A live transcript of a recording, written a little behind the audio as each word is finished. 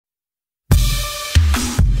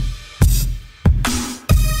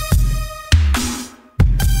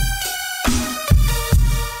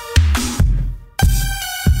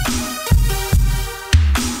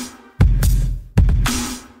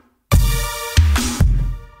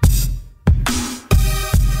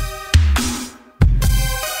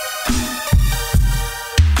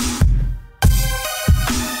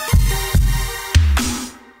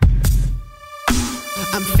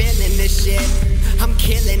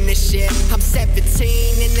this shit. I'm 17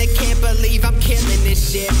 and I can't believe I'm killing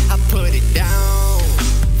this shit. I put it down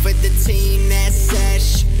for the team that's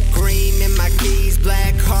sesh. Green in my keys,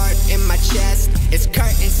 black heart in my chest. It's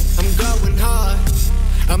curtains, I'm going hard,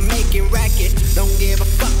 I'm making racket. Don't give a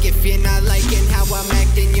fuck if you're not liking how I'm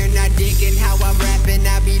acting. You're not digging how I'm rapping.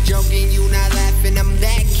 I be joking, you not laughing. I'm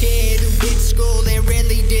that kid who did school and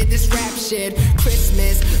really did this rap shit.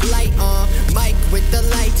 Christmas, light on, mic with the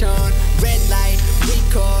light on. Red light,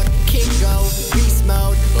 record, Kingo, beast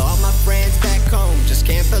mode. All my friends back home just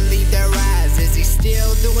can't believe their eyes. Is he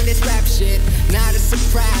still doing this rap shit? Not a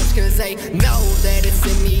surprise, cause they know that it's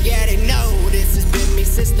in me. Yeah, they know this has been me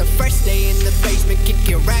since the first day in the basement,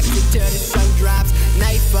 kicking raps until the sun drops.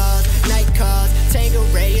 Night falls, night calls,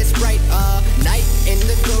 Tangeray is bright all night in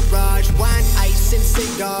the garage. Wine, ice, and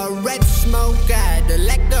cigarette smoke. I had to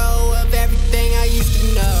let go of